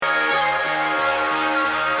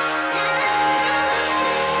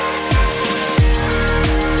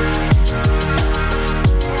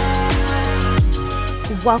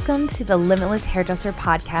Welcome to the Limitless Hairdresser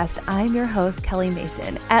Podcast. I'm your host, Kelly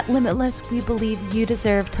Mason. At Limitless, we believe you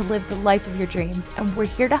deserve to live the life of your dreams, and we're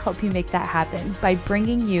here to help you make that happen by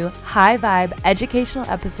bringing you high-vibe educational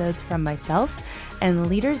episodes from myself and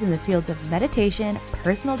leaders in the fields of meditation,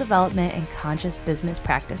 personal development, and conscious business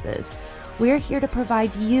practices. We're here to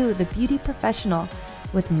provide you, the beauty professional,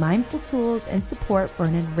 with mindful tools and support for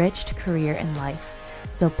an enriched career and life.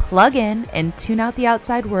 So plug in and tune out the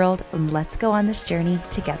outside world, and let's go on this journey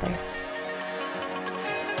together.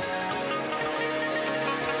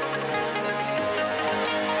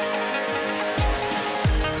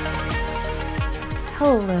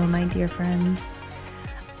 Hello, my dear friends.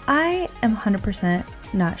 I am 100%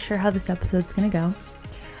 not sure how this episode's going to go.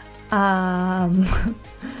 I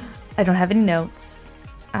don't have any notes.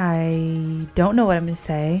 I don't know what I'm going to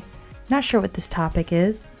say. Not sure what this topic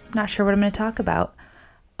is. Not sure what I'm going to talk about.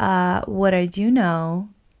 What I do know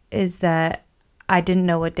is that I didn't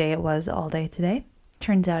know what day it was all day today.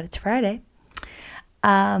 Turns out it's Friday.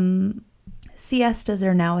 Siestas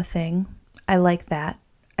are now a thing. I like that.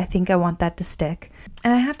 I think I want that to stick.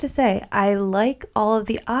 And I have to say, I like all of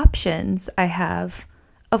the options I have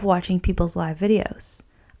of watching people's live videos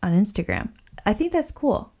on Instagram. I think that's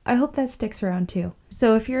cool. I hope that sticks around too.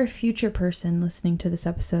 So if you're a future person listening to this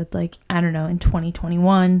episode, like, I don't know, in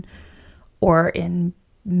 2021 or in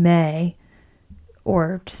May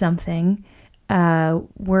or something,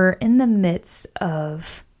 we're in the midst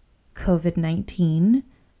of COVID-19.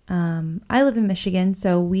 I live in Michigan,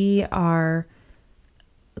 so we are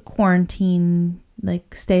quarantine,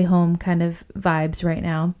 like stay home kind of vibes right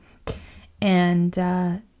now. And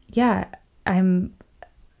I'm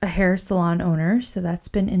a hair salon owner, so that's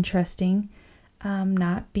been interesting,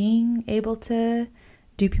 not being able to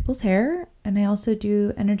do people's hair. And I also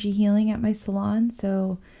do energy healing at my salon,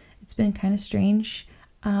 so it's been kind of strange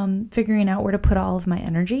figuring out where to put all of my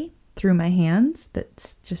energy through my hands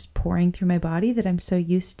that's just pouring through my body that I'm so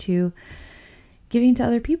used to giving to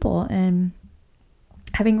other people, and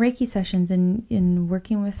having Reiki sessions and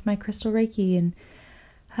working with my crystal Reiki. And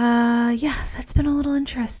that's been a little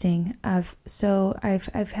interesting. I've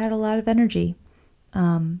had a lot of energy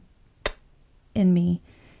in me.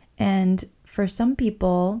 And for some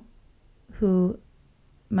people who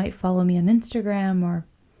might follow me on Instagram, or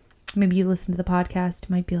maybe you listen to the podcast,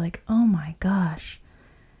 might be like, oh my gosh,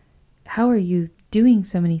 how are you doing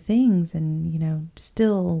so many things and,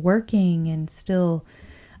 still working and still,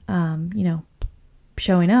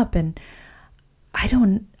 showing up? And I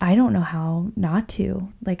don't know how not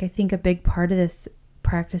to. Like, I think a big part of this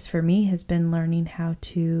practice for me has been learning how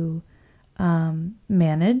to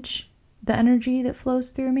manage the energy that flows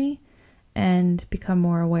through me and become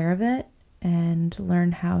more aware of it and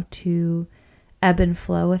learn how to ebb and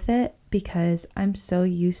flow with it, because I'm so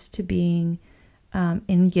used to being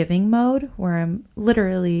in giving mode where I'm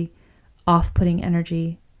literally off-putting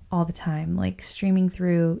energy all the time, like streaming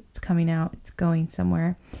through, it's coming out, it's going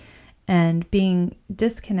somewhere, and being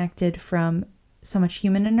disconnected from so much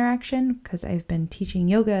human interaction, because I've been teaching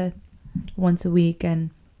yoga once a week and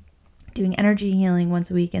doing energy healing once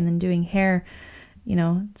a week, and then doing hair,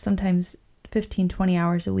 sometimes 15, 20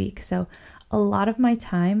 hours a week. So a lot of my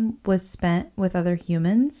time was spent with other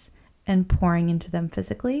humans and pouring into them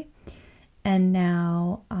physically. And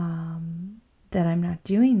now that I'm not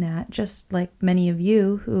doing that, just like many of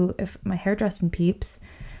you who, if my hairdressing peeps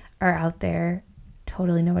are out there,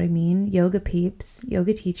 totally know what I mean. Yoga peeps,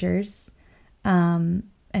 yoga teachers,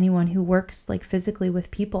 anyone who works like physically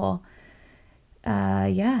with people.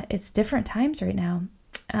 It's different times right now.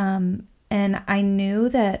 And I knew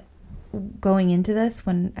that going into this,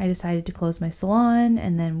 when I decided to close my salon,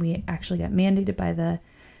 and then we actually got mandated by the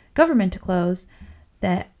government to close,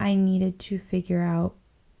 that I needed to figure out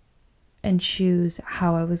and choose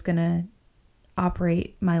how I was going to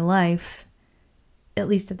operate my life, at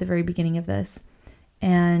least at the very beginning of this.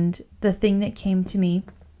 And the thing that came to me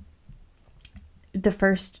the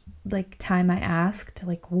first time I asked,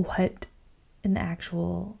 what in the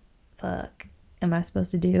actual fuck am I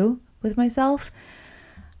supposed to do with myself?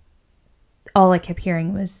 All I kept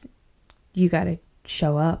hearing was, you got to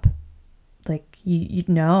show up. You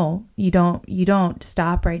don't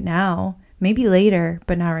stop right now. Maybe later,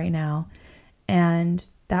 but not right now. And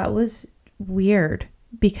that was weird,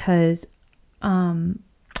 because a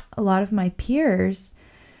lot of my peers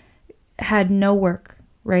had no work,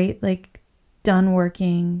 right? Done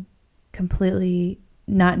working, completely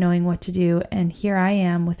not knowing what to do. And here I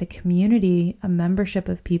am with a community, a membership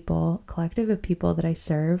of people, collective of people that I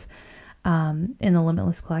serve in the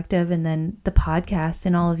Limitless Collective, and then the podcast,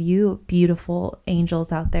 and all of you beautiful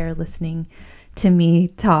angels out there listening to me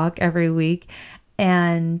talk every week.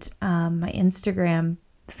 and my Instagram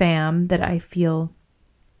fam that I feel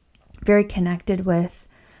very connected with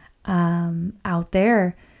out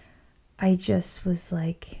there, I just was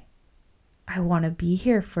like, I want to be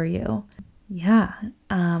here for you. Yeah.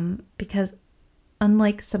 Because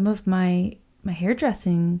unlike some of my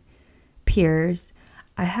hairdressing peers,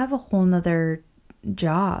 I have a whole nother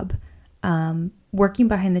job. Working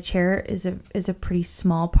behind the chair is a pretty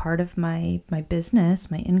small part of my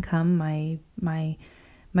business, my income,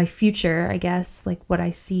 my future, I guess, like what I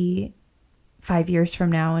see 5 years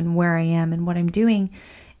from now and where I am and what I'm doing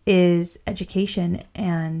is education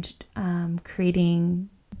and creating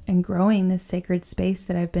and growing this sacred space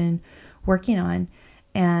that I've been working on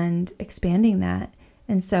and expanding that.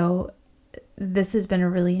 And so this has been a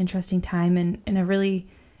really interesting time and a really,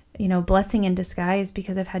 blessing in disguise,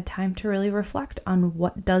 because I've had time to really reflect on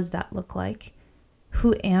what does that look like?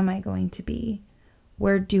 Who am I going to be?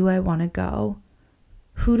 Where do I want to go?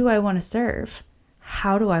 Who do I want to serve?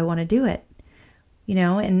 How do I want to do it?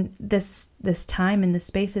 And this time in this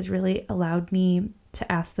space has really allowed me to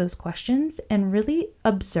ask those questions and really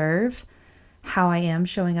observe how I am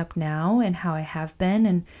showing up now and how I have been,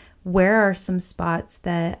 and where are some spots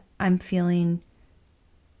that I'm feeling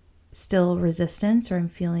still resistance, or I'm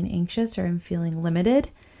feeling anxious, or I'm feeling limited.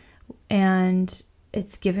 And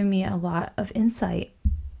it's given me a lot of insight.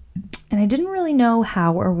 And I didn't really know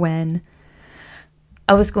how or when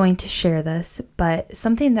I was going to share this, but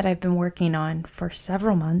something that I've been working on for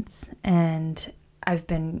several months, and I've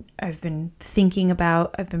been thinking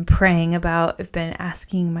about, I've been praying about, I've been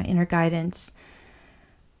asking my inner guidance,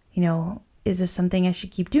 is this something I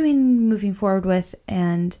should keep doing, moving forward with?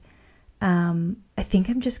 And I think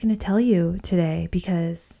I'm just going to tell you today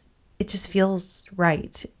because it just feels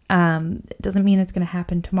right. It doesn't mean it's going to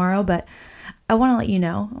happen tomorrow, but I want to let you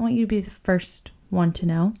know. I want you to be the first one to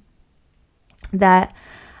know that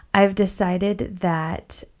I've decided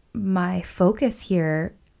that my focus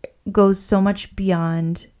here goes so much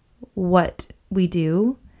beyond what we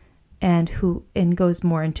do and goes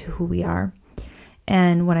more into who we are.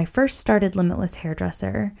 And when I first started Limitless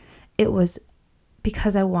Hairdresser, it was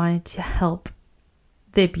because I wanted to help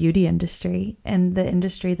the beauty industry and the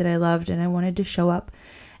industry that I loved, and I wanted to show up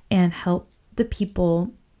and help the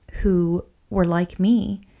people who were like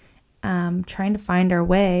me, trying to find our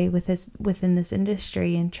way within this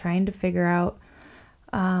industry and trying to figure out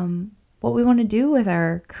what we want to do with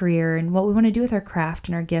our career and what we want to do with our craft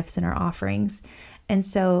and our gifts and our offerings. And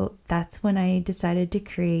so that's when I decided to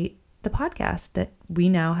create the podcast that we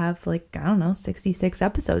now have 66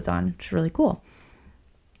 episodes on. It's really cool.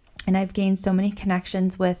 And I've gained so many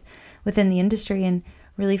connections within the industry and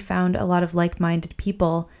really found a lot of like-minded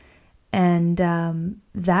people. And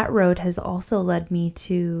that road has also led me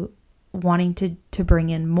to wanting to bring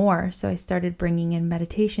in more. So I started bringing in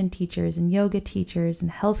meditation teachers and yoga teachers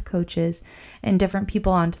and health coaches and different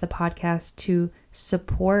people onto the podcast to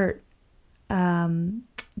support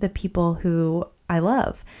the people who I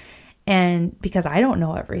love. And because I don't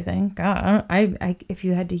know everything, God, if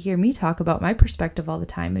you had to hear me talk about my perspective all the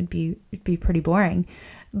time, it'd be pretty boring.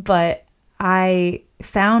 But I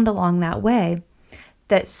found along that way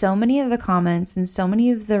that so many of the comments and so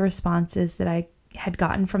many of the responses that I had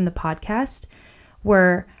gotten from the podcast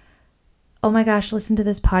were, oh my gosh, listen to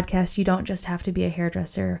this podcast. You don't just have to be a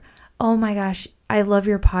hairdresser. Oh my gosh, I love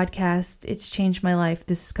your podcast. It's changed my life.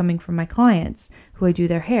 This is coming from my clients who I do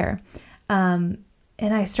their hair.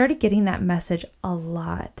 And I started getting that message a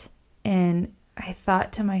lot. And I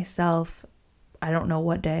thought to myself, I don't know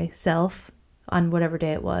what day, on whatever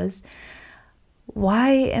day it was, why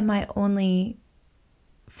am I only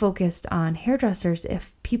focused on hairdressers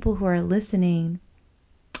if people who are listening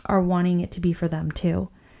are wanting it to be for them too,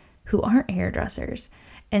 who aren't hairdressers?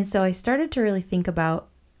 And so I started to really think about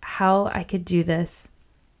how I could do this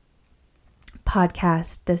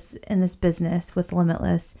podcast, this business with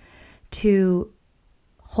Limitless, to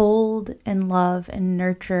hold and love and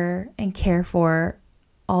nurture and care for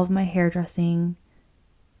all of my hairdressing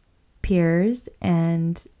peers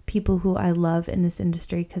and people who I love in this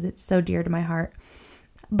industry because it's so dear to my heart,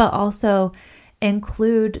 but also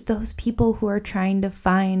include those people who are trying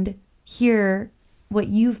to hear what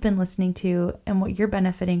you've been listening to and what you're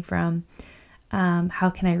benefiting from. How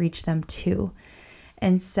can I reach them too?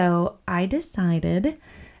 And so I decided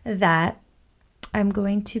that I'm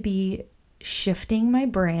going to be shifting my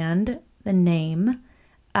brand, the name,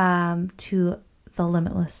 to the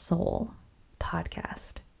Limitless Soul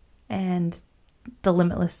podcast. And the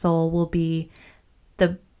Limitless Soul will be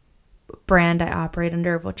the brand I operate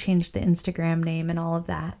under. We'll change the Instagram name and all of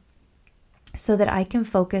that. so that I can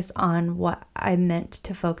focus on what I meant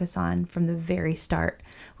to focus on from the very start,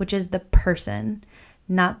 which is the person,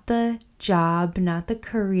 not the job, not the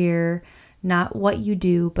career, not what you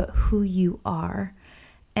do, but who you are.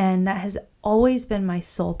 And that has always been my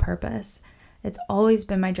sole purpose. It's always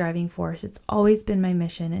been my driving force. It's always been my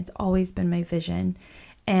mission. It's always been my vision.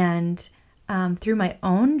 And through my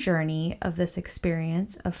own journey of this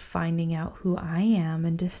experience of finding out who I am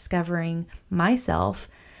and discovering myself,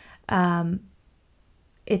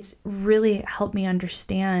 it's really helped me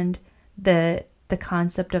understand the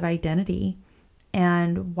concept of identity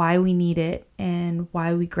and why we need it and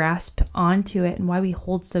why we grasp onto it and why we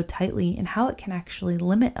hold so tightly and how it can actually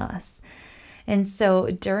limit us. And so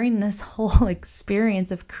during this whole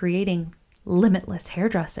experience of creating Limitless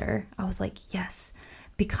Hairdresser, I was like, yes,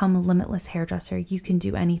 become a limitless hairdresser. You can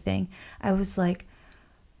do anything. I was like,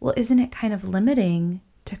 well, isn't it kind of limiting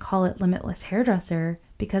to call it Limitless Hairdresser?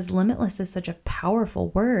 Because limitless is such a powerful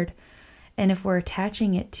word. And if we're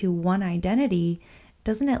attaching it to one identity,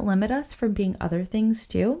 doesn't it limit us from being other things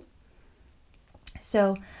too?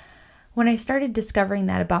 So when I started discovering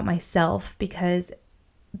that about myself, because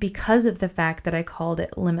of the fact that I called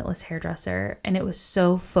it Limitless Hairdresser and it was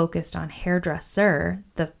so focused on hairdresser,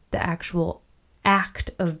 the actual act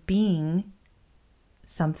of being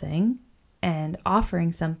something and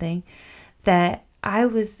offering something, that I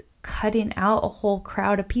was cutting out a whole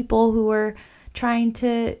crowd of people who were trying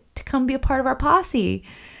to come be a part of our posse.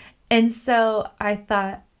 And so I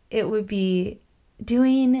thought it would be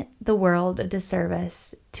doing the world a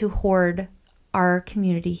disservice to hoard our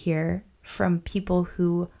community here from people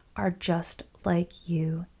who are just like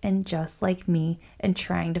you and just like me and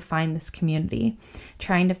trying to find this community,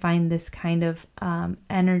 trying to find this kind of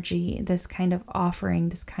energy, this kind of offering,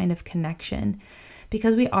 this kind of connection,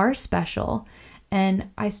 because we are special. And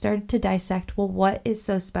I started to dissect, well, what is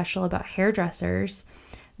so special about hairdressers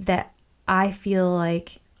that I feel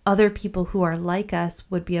like other people who are like us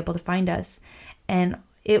would be able to find us? And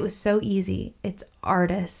it was so easy. It's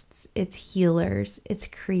artists, it's healers, it's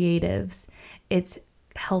creatives, it's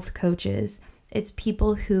health coaches, it's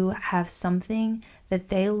people who have something that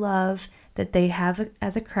they love, that they have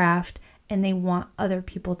as a craft, and they want other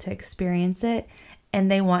people to experience it,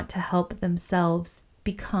 and they want to help themselves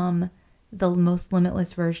become the most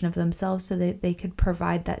limitless version of themselves so that they could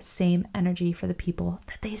provide that same energy for the people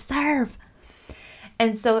that they serve.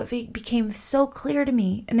 And so it became so clear to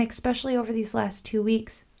me, and especially over these last 2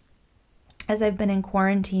 weeks, as I've been in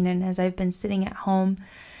quarantine and as I've been sitting at home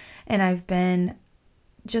and I've been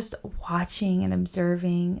just watching and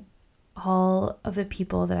observing all of the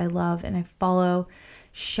people that I love and I follow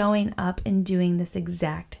showing up and doing this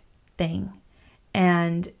exact thing.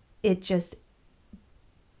 And it just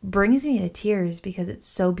brings me to tears because it's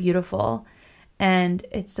so beautiful and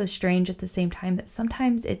it's so strange at the same time that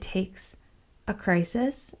sometimes it takes a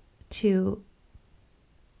crisis to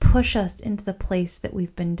push us into the place that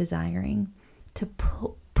we've been desiring, to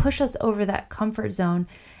push us over that comfort zone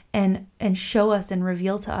and show us and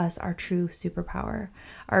reveal to us our true superpower,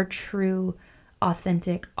 our true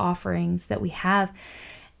authentic offerings that we have.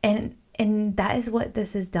 And that is what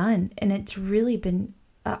this has done. And it's really been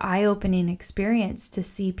an eye-opening experience to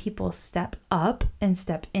see people step up and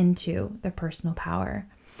step into their personal power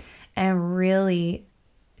and really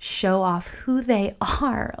show off who they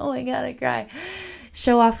are. Oh my God, I cry.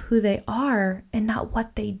 Show off who they are and not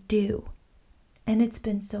what they do. And it's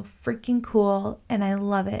been so freaking cool, and I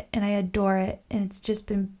love it and I adore it, and it's just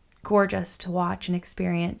been gorgeous to watch and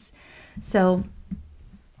experience. So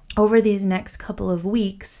over these next couple of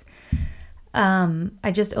weeks,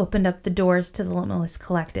 I just opened up the doors to the Limitless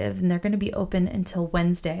Collective, and they're going to be open until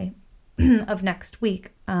Wednesday of next week,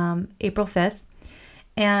 April 5th.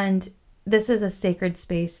 And this is a sacred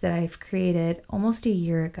space that I've created almost a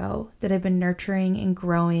year ago that I've been nurturing and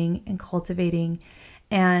growing and cultivating.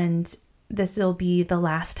 And this will be the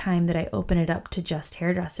last time that I open it up to just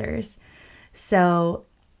hairdressers. So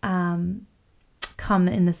come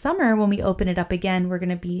in the summer, when we open it up again, we're going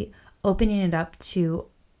to be opening it up to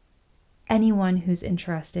anyone who's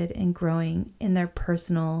interested in growing in their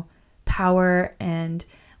personal power and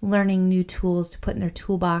learning new tools to put in their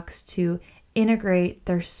toolbox to integrate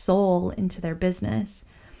their soul into their business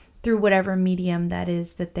through whatever medium that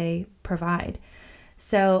is that they provide.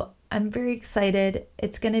 So I'm very excited.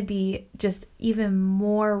 It's going to be just even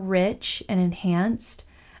more rich and enhanced.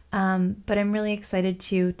 But I'm really excited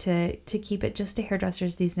to keep it just to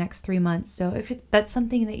hairdressers these next 3 months. So if that's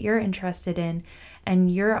something that you're interested in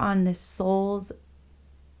and you're on this soul's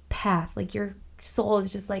path, like your soul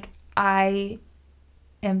is just like, I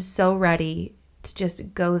am so ready to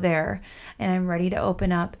just go there and I'm ready to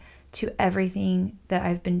open up to everything that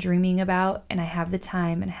I've been dreaming about, and I have the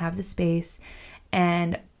time and I have the space,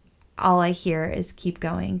 and all I hear is keep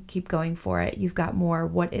going for it. You've got more.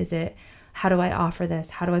 What is it? How do I offer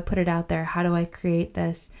this? How do I put it out there? How do I create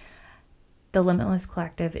this? The Limitless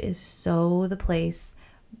Collective is so the place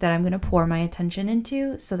that I'm going to pour my attention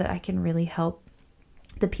into so that I can really help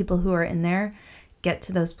the people who are in there get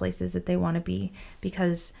to those places that they want to be,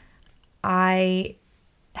 because I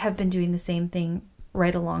have been doing the same thing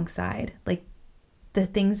right alongside. Like, the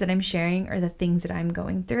things that I'm sharing are the things that I'm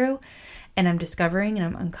going through and I'm discovering and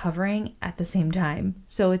I'm uncovering at the same time.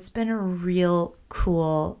 So it's been a real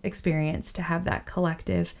cool experience to have that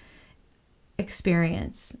collective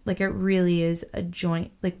experience. Like, it really is a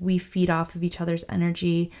joint, like, we feed off of each other's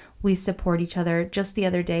energy. We support each other. Just the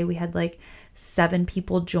other day, we had like 7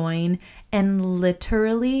 people join, and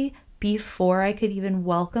literally before I could even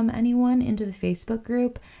welcome anyone into the Facebook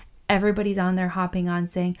group, everybody's on there hopping on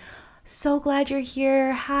saying, so glad you're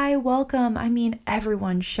here. Hi, welcome. I mean,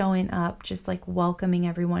 everyone showing up, just like welcoming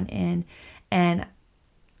everyone in. And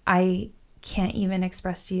I can't even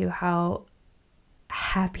express to you how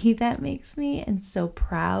happy that makes me, and so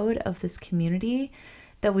proud of this community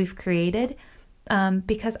that we've created,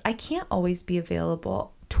 because I can't always be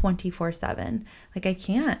available 24/7. Like, I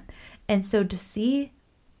can't. And so to see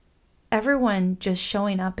everyone just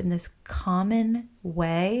showing up in this common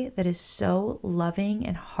way that is so loving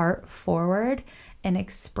and heart forward and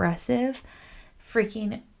expressive,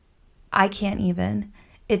 freaking, I can't even.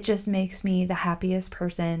 It just makes me the happiest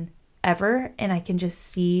person ever. And I can just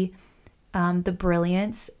see the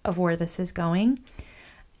brilliance of where this is going.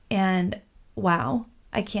 And wow,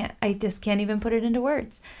 I just can't even put it into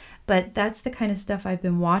words. But that's the kind of stuff I've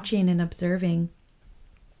been watching and observing.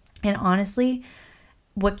 And honestly,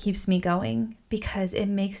 what keeps me going, because it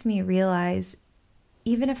makes me realize,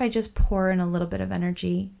 even if I just pour in a little bit of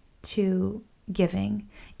energy to giving,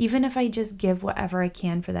 even if I just give whatever I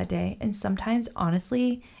can for that day, and sometimes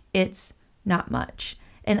honestly it's not much,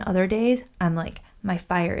 and other days I'm like, my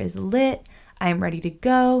fire is lit, I'm ready to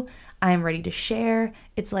go, I'm ready to share.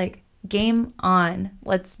 It's like, game on,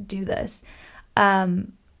 let's do this.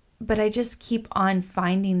 But I just keep on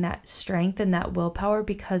finding that strength and that willpower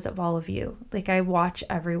because of all of you. Like, I watch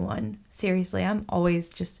everyone. Seriously, I'm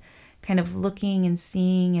always just kind of looking and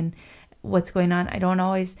seeing and what's going on. I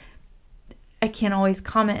can't always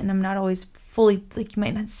comment, and I'm not always fully, like, you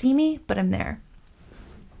might not see me, but I'm there.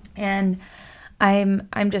 And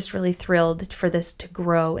I'm just really thrilled for this to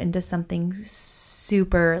grow into something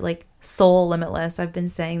super, like, soul limitless. I've been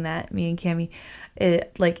saying that, me and Cami,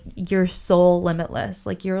 like, your soul limitless,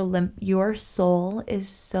 like your soul is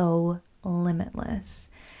so limitless.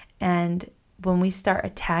 And when we start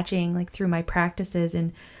attaching, like, through my practices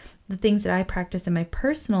and the things that I practice in my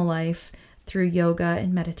personal life through yoga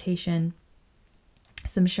and meditation,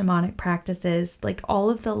 some shamanic practices, like, all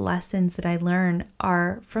of the lessons that I learn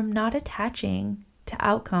are from not attaching to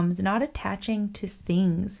outcomes, not attaching to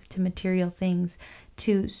things, to material things,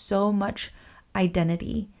 to so much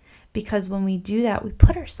identity. Because when we do that, we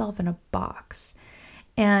put ourselves in a box,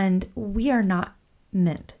 and we are not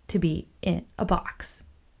meant to be in a box.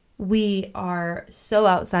 We are so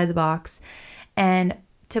outside the box, and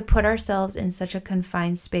to put ourselves in such a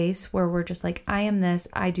confined space where we're just like, I am this,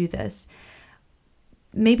 I do this.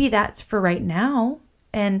 Maybe that's for right now.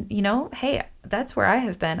 And, hey, that's where I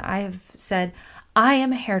have been. I have said, I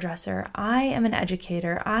am a hairdresser. I am an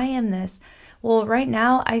educator. I am this. Well, right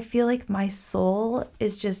now, I feel like my soul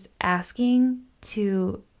is just asking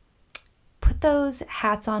to put those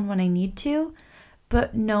hats on when I need to,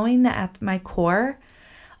 but knowing that at my core,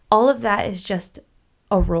 all of that is just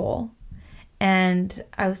a role. And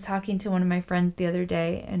I was talking to one of my friends the other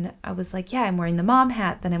day, and I was like, yeah, I'm wearing the mom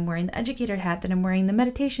hat, then I'm wearing the educator hat, then I'm wearing the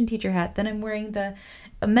meditation teacher hat, then I'm wearing the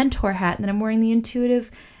mentor hat, and then I'm wearing the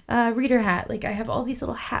intuitive reader hat. Like, I have all these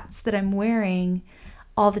little hats that I'm wearing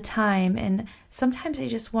all the time. And sometimes I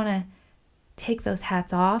just want to take those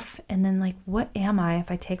hats off. And then, like, what am I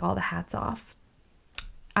if I take all the hats off?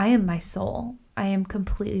 I am my soul. I am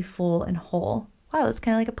completely full and whole. Wow, that's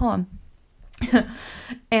kind of like a poem.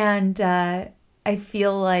 And I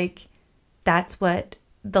feel like that's what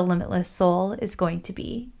the limitless soul is going to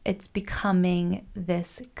be. It's becoming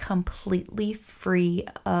this completely free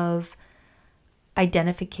of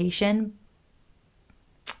identification,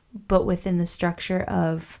 but within the structure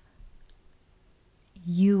of,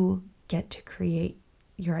 you get to create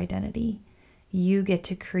your identity. You get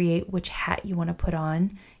to create which hat you want to put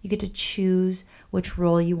on. You get to choose which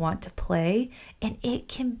role you want to play. And it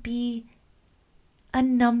can be a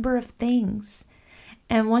number of things.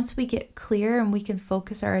 And once we get clear and we can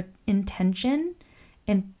focus our intention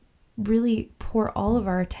and really pour all of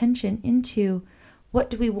our attention into what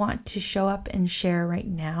do we want to show up and share right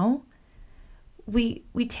now, we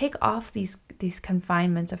take off these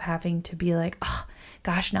confinements of having to be like, oh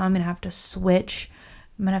gosh, now I'm going to have to switch.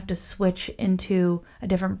 I'm going to have to switch into a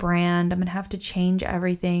different brand. I'm going to have to change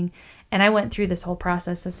everything. And I went through this whole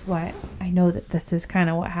process. That's why I know that this is kind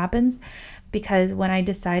of what happens, because when I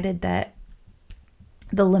decided that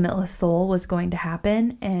the Limitless Soul was going to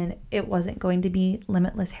happen and it wasn't going to be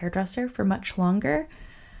Limitless Hairdresser for much longer,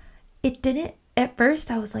 it didn't. At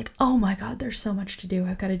first I was like, oh my God, there's so much to do.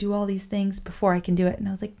 I've got to do all these things before I can do it. And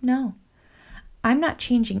I was like, no, I'm not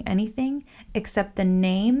changing anything except the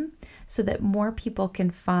name so that more people can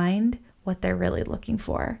find what they're really looking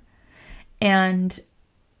for. And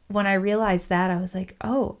when I realized that, I was like,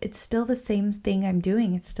 oh, it's still the same thing I'm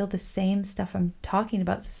doing. It's still the same stuff I'm talking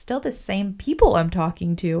about. It's still the same people I'm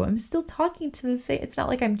talking to. I'm still talking to the same. It's not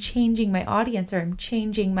like I'm changing my audience or I'm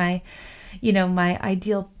changing my, my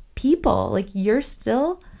ideal people. Like, you're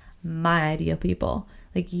still my ideal people.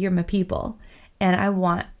 Like, you're my people. And I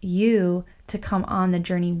want you to come on the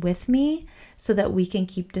journey with me so that we can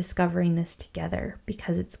keep discovering this together,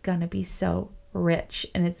 because it's going to be so rich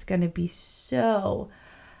and it's going to be so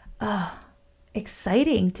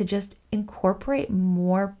exciting to just incorporate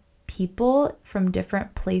more people from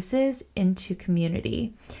different places into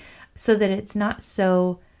community so that it's not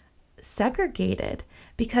so segregated.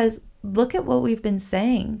 Because look at what we've been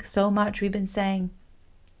saying so much. We've been saying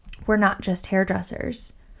we're not just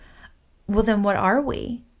hairdressers. Well, then what are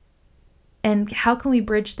we? And how can we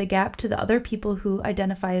bridge the gap to the other people who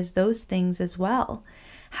identify as those things as well?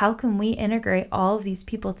 How can we integrate all of these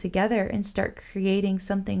people together and start creating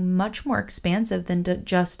something much more expansive than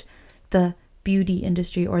just the beauty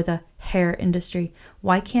industry or the hair industry?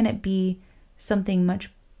 Why can't it be something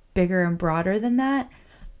much bigger and broader than that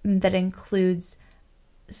includes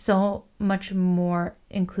so much more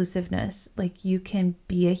inclusiveness? Like, you can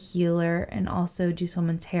be a healer and also do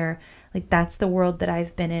someone's hair. Like, that's the world that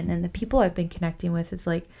I've been in, and the people I've been connecting with is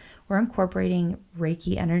like, we're incorporating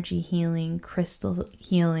Reiki energy healing, crystal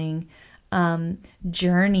healing,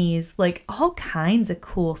 journeys, like all kinds of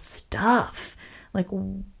cool stuff. Like,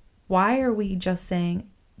 why are we just saying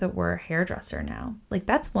that we're a hairdresser now? Like,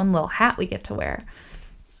 that's one little hat we get to wear.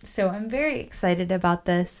 So I'm very excited about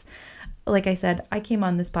this. Like I said, I came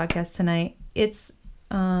on this podcast tonight. It's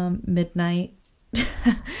midnight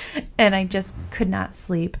and I just could not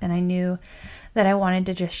sleep. And I knew that I wanted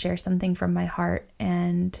to just share something from my heart.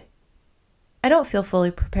 And I don't feel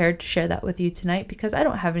fully prepared to share that with you tonight because I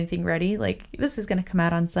don't have anything ready. Like, this is going to come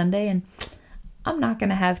out on Sunday and I'm not going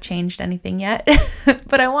to have changed anything yet.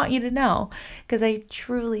 But I want you to know, because I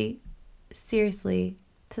truly, seriously,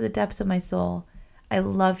 to the depths of my soul, I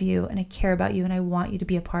love you and I care about you and I want you to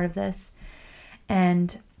be a part of this.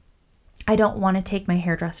 And I don't want to take my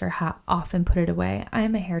hairdresser hat off and put it away. I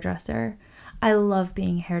am a hairdresser. I love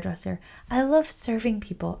being a hairdresser. I love serving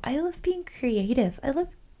people. I love being creative. I love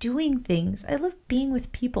doing things. I love being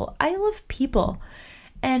with people. I love people.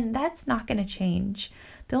 And that's not going to change.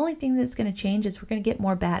 The only thing that's going to change is we're going to get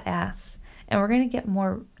more badass and we're going to get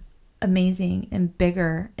more amazing and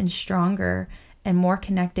bigger and stronger and more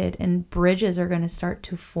connected, and bridges are going to start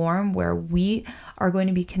to form where we are going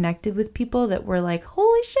to be connected with people that we're like,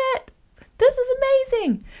 holy shit, this is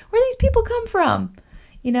amazing. Where these people come from,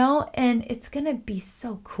 and it's going to be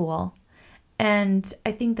so cool. And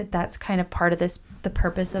I think that that's kind of part of this, the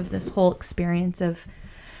purpose of this whole experience of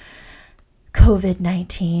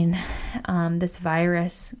COVID-19, this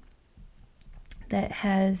virus that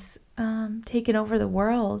has taken over the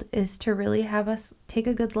world, is to really have us take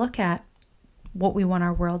a good look at what we want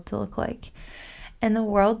our world to look like. And the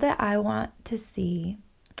world that I want to see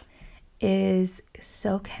is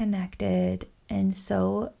so connected and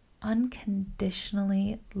so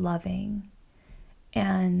unconditionally loving.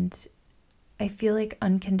 And I feel like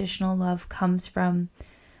unconditional love comes from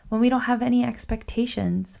when we don't have any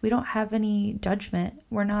expectations. We don't have any judgment.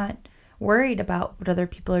 We're not worried about what other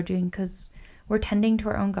people are doing because we're tending to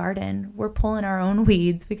our own garden. We're pulling our own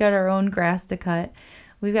weeds. We got our own grass to cut.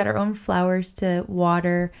 We've got our own flowers to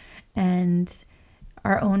water and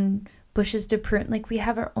our own bushes to prune. Like, we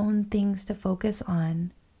have our own things to focus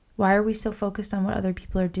on. Why are we so focused on what other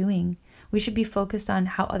people are doing? We should be focused on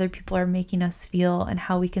how other people are making us feel and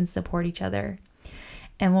how we can support each other.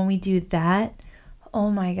 And when we do that,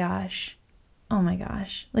 oh my gosh,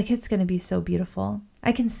 like, it's going to be so beautiful.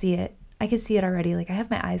 I can see it. I can see it already. Like, I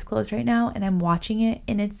have my eyes closed right now and I'm watching it,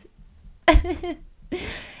 and it's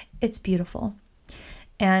it's beautiful.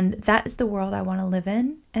 And that is the world I want to live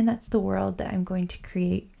in, and that's the world that I'm going to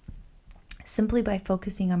create. simply by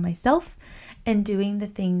focusing on myself and doing the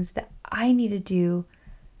things that I need to do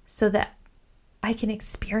so that I can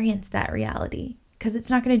experience that reality. Because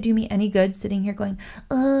it's not going to do me any good sitting here going,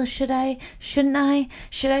 oh, should I? Shouldn't I?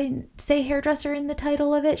 Should I say hairdresser in the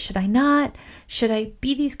title of it? Should I not? Should I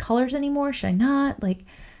be these colors anymore? Should I not? Like,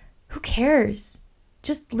 who cares?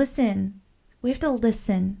 Just listen. We have to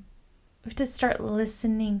listen. We have to start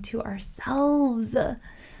listening to ourselves.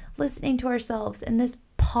 Listening to ourselves. And this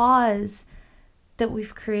pause that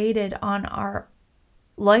we've created on our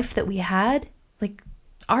life that we had, like,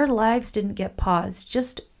 our lives didn't get paused.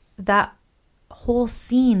 Just that whole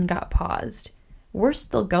scene got paused. We're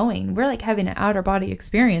still going. We're like having an outer body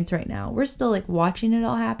experience right now. We're still like watching it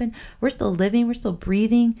all happen. We're still living. We're still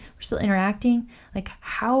breathing. We're still interacting. Like,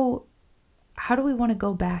 how do we want to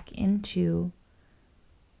go back into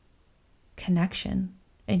connection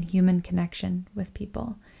and human connection with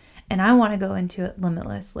people? And I want to go into it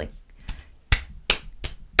limitless, like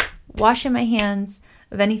washing my hands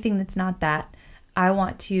of anything that's not that. I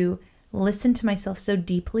want to listen to myself so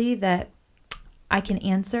deeply that I can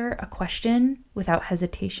answer a question without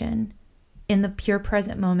hesitation, in the pure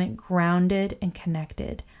present moment, grounded and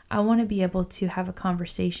connected. I want to be able to have a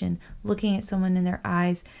conversation looking at someone in their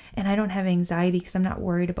eyes, and I don't have anxiety because I'm not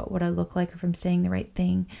worried about what I look like or if I'm saying the right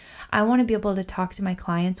thing. I want to be able to talk to my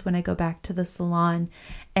clients when I go back to the salon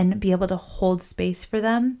and be able to hold space for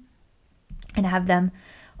them and have them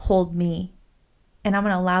hold me. And I'm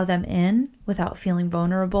going to allow them in without feeling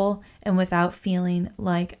vulnerable and without feeling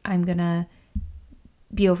like I'm going to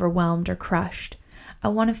be overwhelmed or crushed. I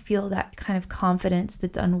want to feel that kind of confidence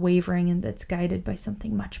that's unwavering and that's guided by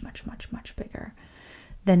something much, much, much, much bigger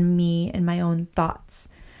than me and my own thoughts.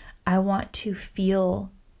 I want to be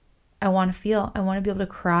able to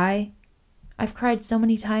cry. I've cried so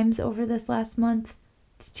many times over this last month,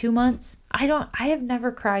 2 months. I have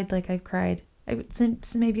never cried like I've cried.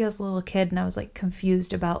 Since maybe I was a little kid and I was like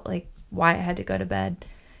confused about like why I had to go to bed,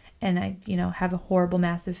 and I, have a horrible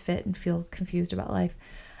massive fit and feel confused about life.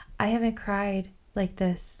 I haven't cried like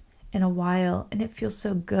this in a while, and it feels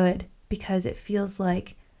so good because it feels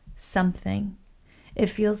like something. It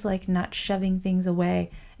feels like not shoving things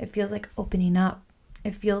away. It feels like opening up.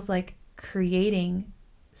 It feels like creating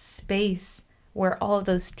space where all of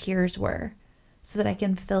those tears were, so that I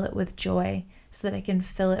can fill it with joy, so that I can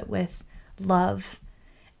fill it with love.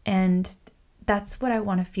 And that's what I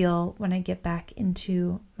want to feel when I get back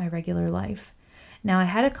into my regular life. Now, I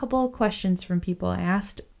had a couple of questions from people. I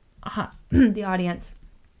asked the audience,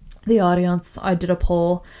 I did a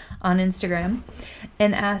poll on Instagram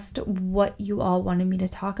and asked what you all wanted me to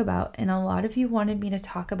talk about. And a lot of you wanted me to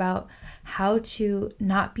talk about how to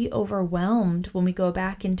not be overwhelmed when we go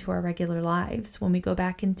back into our regular lives, when we go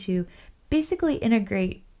back into basically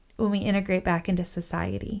integrate back into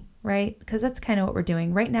society, right? Because that's kind of what we're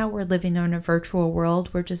doing. Right now, we're living in a virtual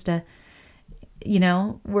world. We're just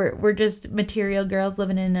we're just material girls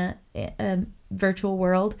living in a virtual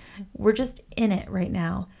world. We're just in it right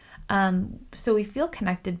now. So we feel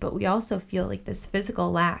connected, but we also feel like this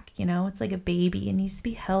physical lack, it's like a baby. It needs to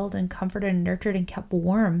be held and comforted and nurtured and kept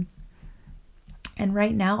warm. And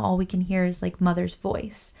right now, all we can hear is like mother's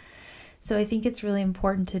voice. So I think it's really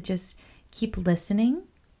important to just keep listening.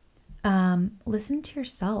 Listen to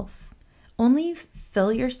yourself. Only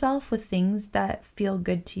fill yourself with things that feel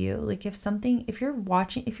good to you. Like if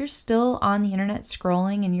you're still on the internet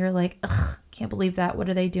scrolling and you're like, ugh, can't believe that. What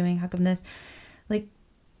are they doing? How come this? Like,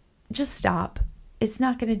 just stop. It's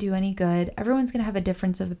not going to do any good. Everyone's going to have a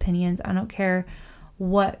difference of opinions. I don't care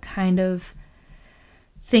what kind of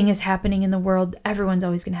thing is happening in the world. Everyone's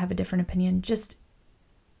always going to have a different opinion. Just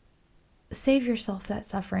save yourself that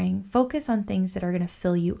suffering. Focus on things that are going to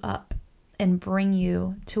fill you up and bring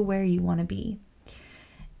you to where you want to be.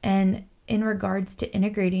 And in regards to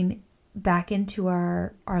integrating back into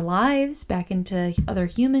our lives, back into other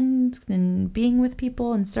humans and being with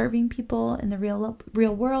people and serving people in the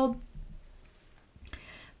real world,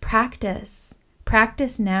 practice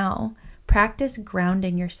now. Practice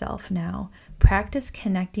grounding yourself now. Practice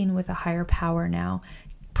connecting with a higher power now.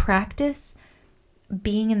 Practice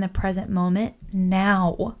being in the present moment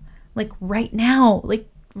now, like right now, like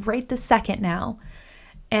right this second now.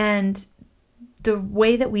 And the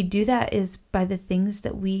way that we do that is by the things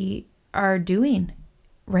that we are doing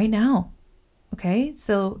right now. Okay,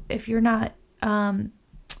 so if you're not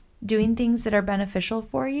doing things that are beneficial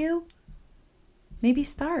for you, maybe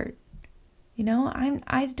start.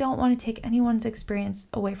 I don't want to take anyone's experience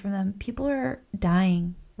away from them. People are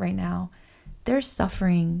dying right now. There's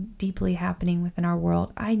suffering deeply happening within our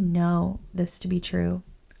world. I know this to be true.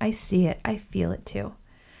 I see it. I feel it too.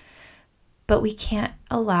 But we can't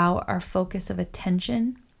allow our focus of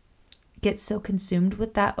attention get so consumed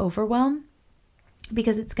with that overwhelm,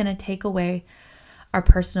 because it's going to take away our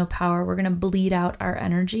personal power. We're going to bleed out our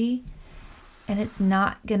energy, and it's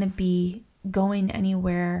not going to be going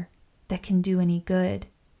anywhere that can do any good.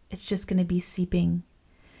 It's just going to be seeping.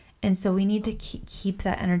 And so we need to keep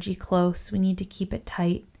that energy close. We need to keep it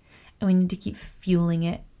tight, and we need to keep fueling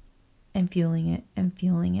it and fueling it and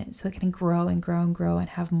fueling it so it can grow and grow and grow and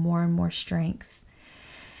have more and more strength,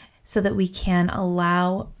 so that we can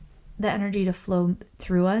allow the energy to flow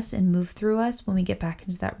through us and move through us when we get back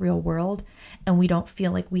into that real world, and we don't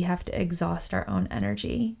feel like we have to exhaust our own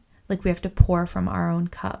energy, like we have to pour from our own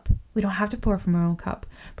cup. We don't have to pour from our own cup,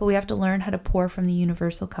 but we have to learn how to pour from the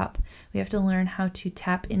universal cup. We have to learn how to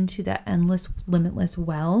tap into that endless, limitless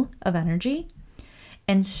well of energy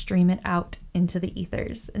and stream it out into the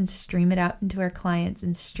ethers, and stream it out into our clients,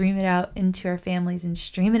 and stream it out into our families, and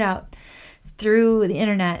stream it out through the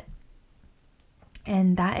internet.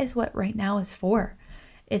 And that is what right now is for.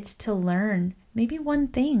 It's to learn maybe one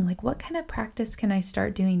thing, like what kind of practice can I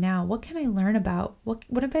start doing now? What can I learn about? What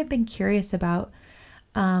have I been curious about?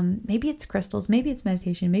 Maybe it's crystals, maybe it's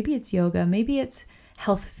meditation, maybe it's yoga, maybe it's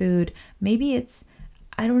health food, maybe it's,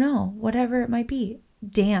 I don't know, whatever it might be.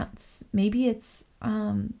 Dance, maybe it's,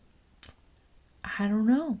 I don't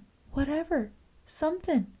know, whatever,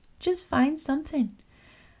 something. Just find something.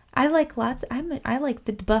 I like I like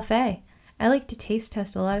the buffet. I like to taste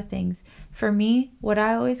test a lot of things. For me, what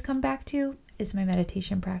I always come back to is my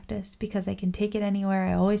meditation practice, because I can take it anywhere.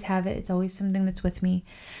 I always have it. It's always something that's with me.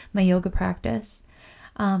 My yoga practice.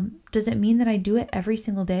 Does it mean that I do it every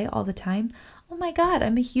single day all the time? Oh my God,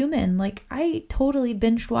 I'm a human. Like, I totally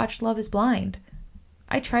binge watched Love is Blind.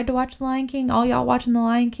 I tried to watch The Lion King. All y'all watching The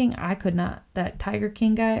Lion King? I could not. That Tiger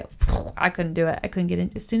King guy, I couldn't do it. I couldn't get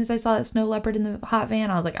in. As soon as I saw that snow leopard in the hot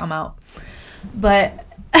van, I was like, I'm out. But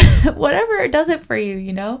whatever does it for you,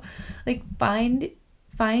 you know? Like, find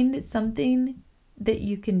something that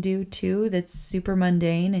you can do too that's super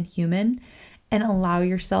mundane and human, and allow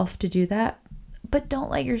yourself to do that. But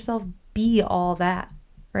don't let yourself be all that,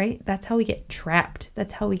 right? That's how we get trapped.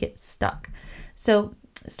 That's how we get stuck. So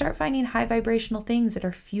start finding high vibrational things that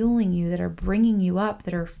are fueling you, that are bringing you up,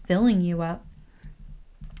 that are filling you up.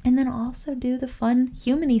 And then also do the fun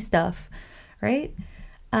human-y stuff, right?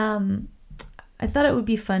 I thought it would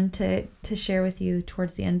be fun to share with you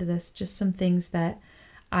towards the end of this, just some things that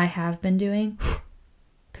I have been doing,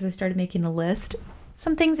 because I started making a list.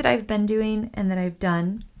 Some things that I've been doing and that I've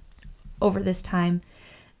done over this time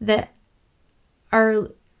that are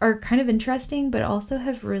kind of interesting, but also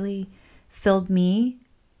have really filled me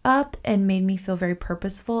up and made me feel very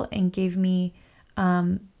purposeful, and gave me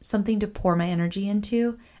something to pour my energy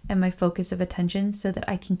into and my focus of attention, so that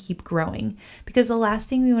I can keep growing. Because the last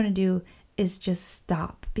thing we want to do is just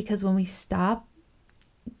stop. Because when we stop,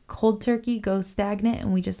 cold turkey, goes stagnant,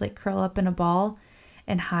 and we just like curl up in a ball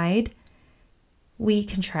and hide, we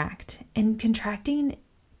contract. And contracting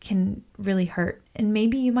can really hurt. And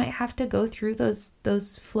maybe you might have to go through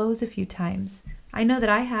those flows a few times. I know that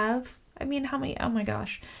I have. I mean, how many? Oh my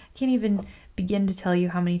gosh. I can't even begin to tell you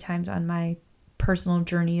how many times on my personal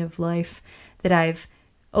journey of life that I've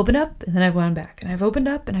opened up and then I've gone back, and I've opened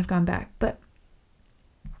up and I've gone back. But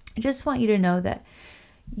I just want you to know that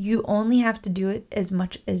you only have to do it as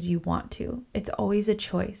much as you want to. It's always a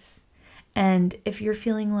choice. And if you're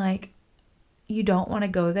feeling like you don't want to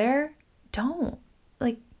go there, don't.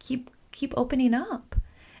 Like, keep opening up.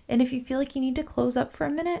 And if you feel like you need to close up for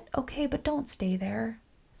a minute, okay, but don't stay there.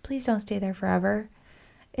 Please don't stay there forever.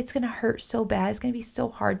 It's going to hurt so bad. It's going to be so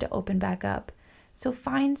hard to open back up. So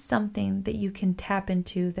find something that you can tap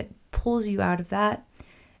into that pulls you out of that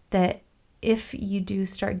if you do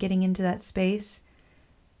start getting into that space,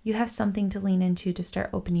 you have something to lean into to start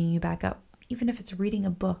opening you back up. Even if it's reading a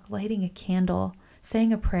book, lighting a candle,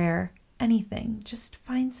 saying a prayer, anything. Just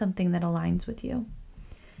find something that aligns with you.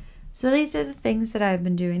 So these are the things that I've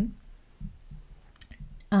been doing,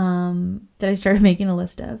 that I started making a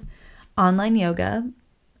list of. Online yoga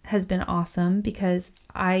has been awesome because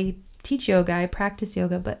I teach yoga, I practice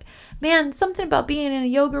yoga, but man, something about being in a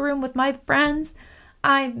yoga room with my friends,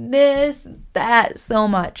 I miss that so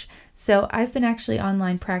much. So I've been actually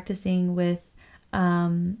online practicing with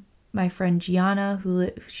my friend Gianna,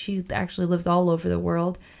 she actually lives all over the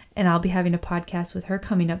world, and I'll be having a podcast with her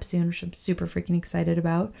coming up soon, which I'm super freaking excited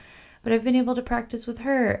about. But I've been able to practice with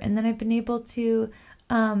her, and then I've been able to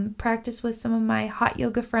practice with some of my hot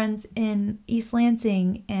yoga friends in East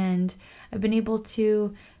Lansing, and I've been able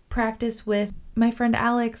to practice with my friend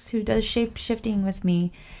Alex, who does shape shifting with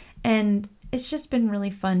me, and it's just been really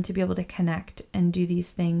fun to be able to connect and do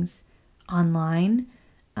these things online.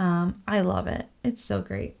 I love it. It's so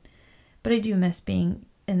great. But I do miss being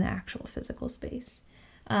in the actual physical space.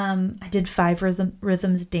 I did 5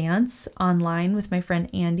 Rhythms Dance online with my friend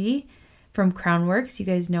Andy from Crownworks. You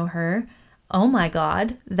guys know her. Oh my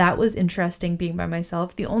God, that was interesting being by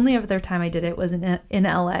myself. The only other time I did it was in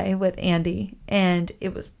LA with Andy, and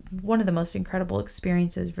it was one of the most incredible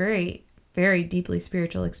experiences, very, very deeply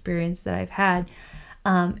spiritual experience that I've had.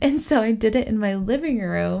 And so I did it in my living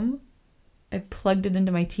room. I plugged it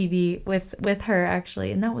into my TV with her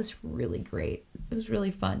actually, and that was really great. It was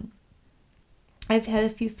really fun. I've had a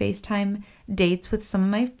few FaceTime dates with some of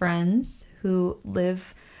my friends who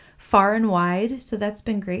live far and wide, so that's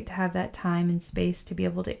been great to have that time and space to be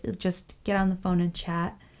able to just get on the phone and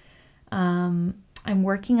chat. I'm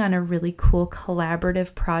working on a really cool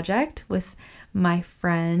collaborative project with my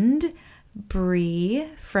friend Bree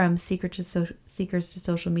from Seekers to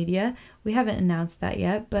Social Media. We haven't announced that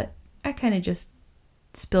yet, but I kind of just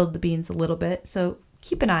spilled the beans a little bit, so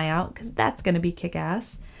keep an eye out because that's going to be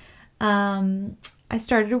kick-ass. I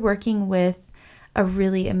started working with a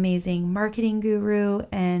really amazing marketing guru,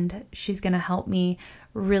 and she's going to help me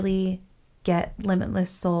really get Limitless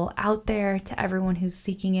Soul out there to everyone who's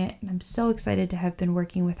seeking it. And I'm so excited to have been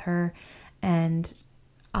working with her, and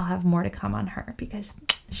I'll have more to come on her because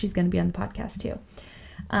she's going to be on the podcast too.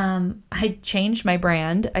 I changed my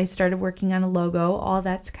brand. I started working on a logo. All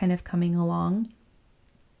that's kind of coming along.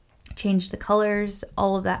 Changed the colors,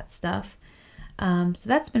 all of that stuff. So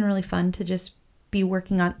that's been really fun to just be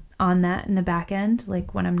working on that in the back end.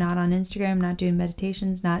 Like when I'm not on Instagram, not doing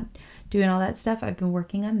meditations, not doing all that stuff, I've been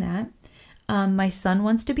working on that. My son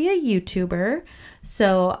wants to be a YouTuber.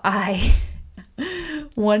 So I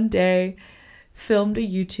one day filmed a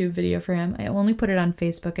YouTube video for him. I only put it on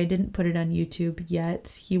Facebook. I didn't put it on YouTube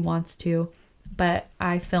yet. He wants to. But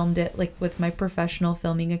I filmed it like with my professional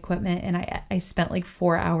filming equipment, and I spent like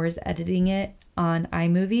 4 hours editing it on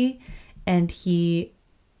iMovie, and he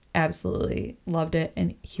absolutely loved it,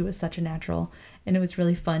 and he was such a natural, and it was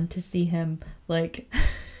really fun to see him like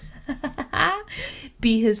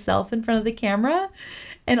be himself in front of the camera,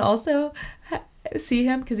 and also see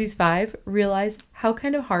him, because he's 5, realize how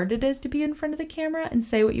kind of hard it is to be in front of the camera and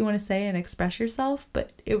say what you want to say and express yourself.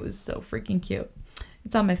 But it was so freaking cute.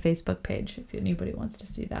 It's on my Facebook page if anybody wants to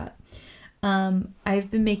see that.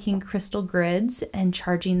 I've been making crystal grids and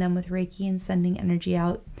charging them with Reiki and sending energy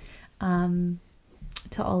out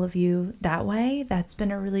to all of you that way. That's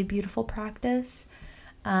been a really beautiful practice.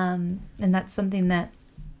 And that's something that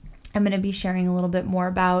I'm going to be sharing a little bit more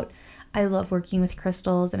about. I love working with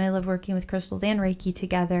crystals, and I love working with crystals and Reiki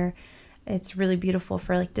together. It's really beautiful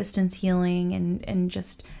for like distance healing and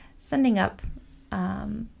just sending up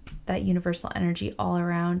that universal energy all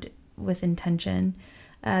around with intention.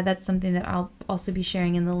 That's something that I'll also be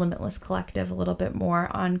sharing in the Limitless Collective a little bit more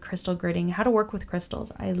on crystal gridding, how to work with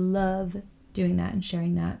crystals. I love doing that and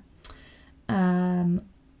sharing that.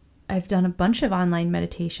 I've done a bunch of online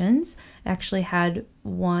meditations. I actually had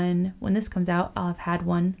one, when this comes out, I'll have had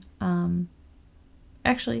one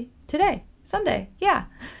actually today, Sunday. Yeah,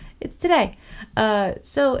 it's today.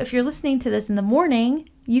 So if you're listening to this in the morning,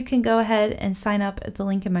 you can go ahead and sign up at the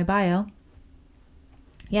link in my bio.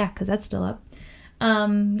 Yeah, because that's still up.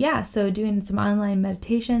 So doing some online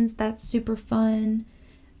meditations, that's super fun.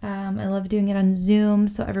 I love doing it on Zoom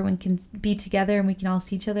so everyone can be together and we can all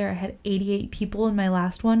see each other. I had 88 people in my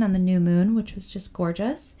last one on the new moon, which was just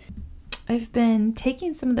gorgeous. I've been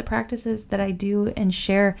taking some of the practices that I do and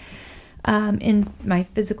share in my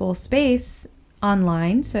physical space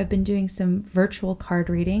online. So I've been doing some virtual card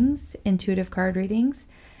readings, intuitive card readings,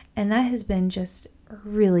 and that has been just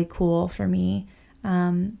really cool for me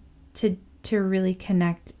to really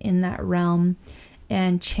connect in that realm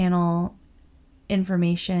and channel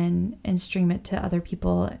information and stream it to other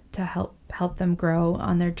people to help them grow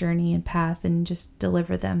on their journey and path, and just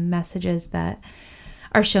deliver them messages that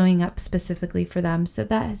are showing up specifically for them. So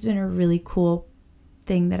that has been a really cool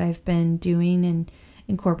thing that I've been doing and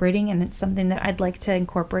incorporating, and it's something that I'd like to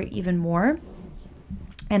incorporate even more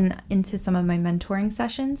and into some of my mentoring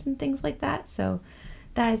sessions and things like that. So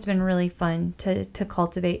that has been really fun to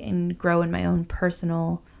cultivate and grow in my own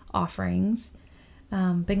personal offerings.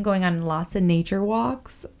 Been going on lots of nature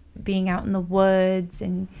walks, being out in the woods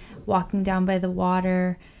and walking down by the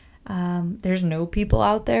water. There's no people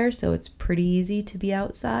out there, so it's pretty easy to be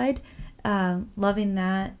outside. Loving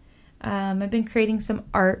that. I've been creating some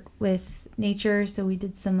art with nature, so we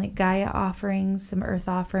did some like Gaia offerings, some earth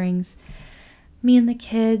offerings. Me and the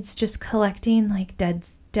kids just collecting like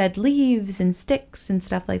dead leaves and sticks and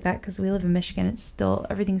stuff like that, because we live in Michigan. It's still,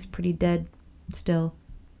 everything's pretty dead still.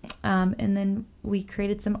 And then we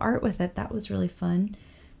created some art with it. That was really fun.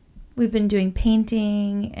 We've been doing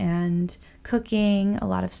painting and cooking, a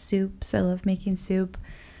lot of soups. I love making soup.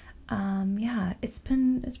 Yeah, it's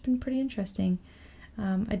been pretty interesting.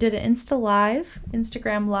 I did an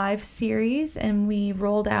Instagram live series, and we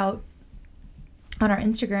rolled out on our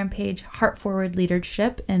Instagram page Heart Forward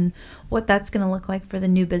Leadership and what that's going to look like for the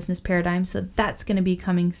new business paradigm. So that's going to be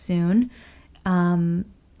coming soon.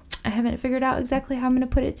 I haven't figured out exactly how I'm going to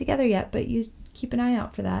put it together yet, but you keep an eye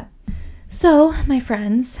out for that. So, my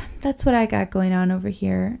friends, that's what I got going on over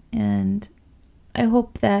here. And I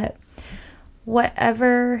hope that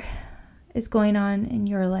whatever is going on in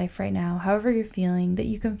your life right now, however you're feeling, that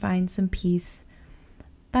you can find some peace,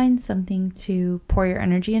 find something to pour your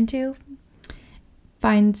energy into,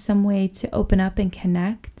 find some way to open up and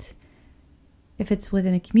connect. If it's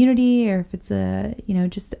within a community or if it's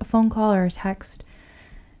just a phone call or a text,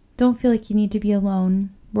 don't feel like you need to be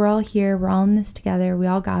alone. We're all here. We're all in this together. We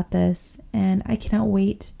all got this. And I cannot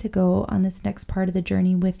wait to go on this next part of the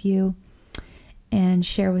journey with you and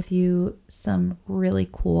share with you some really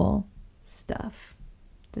cool stuff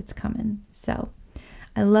that's coming. So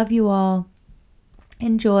I love you all.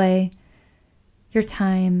 Enjoy your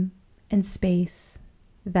time and space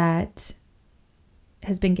that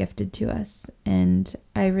has been gifted to us. And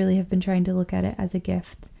I really have been trying to look at it as a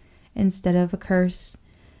gift instead of a curse.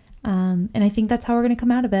 And I think that's how we're going to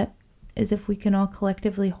come out of it, is if we can all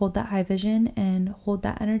collectively hold that high vision and hold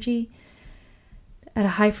that energy at a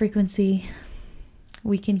high frequency,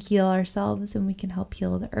 we can heal ourselves and we can help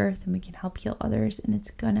heal the earth and we can help heal others, and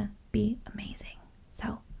it's going to be amazing.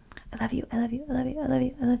 So I love you. I love you. I love you. I love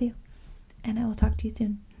you. I love you. And I will talk to you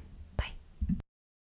soon.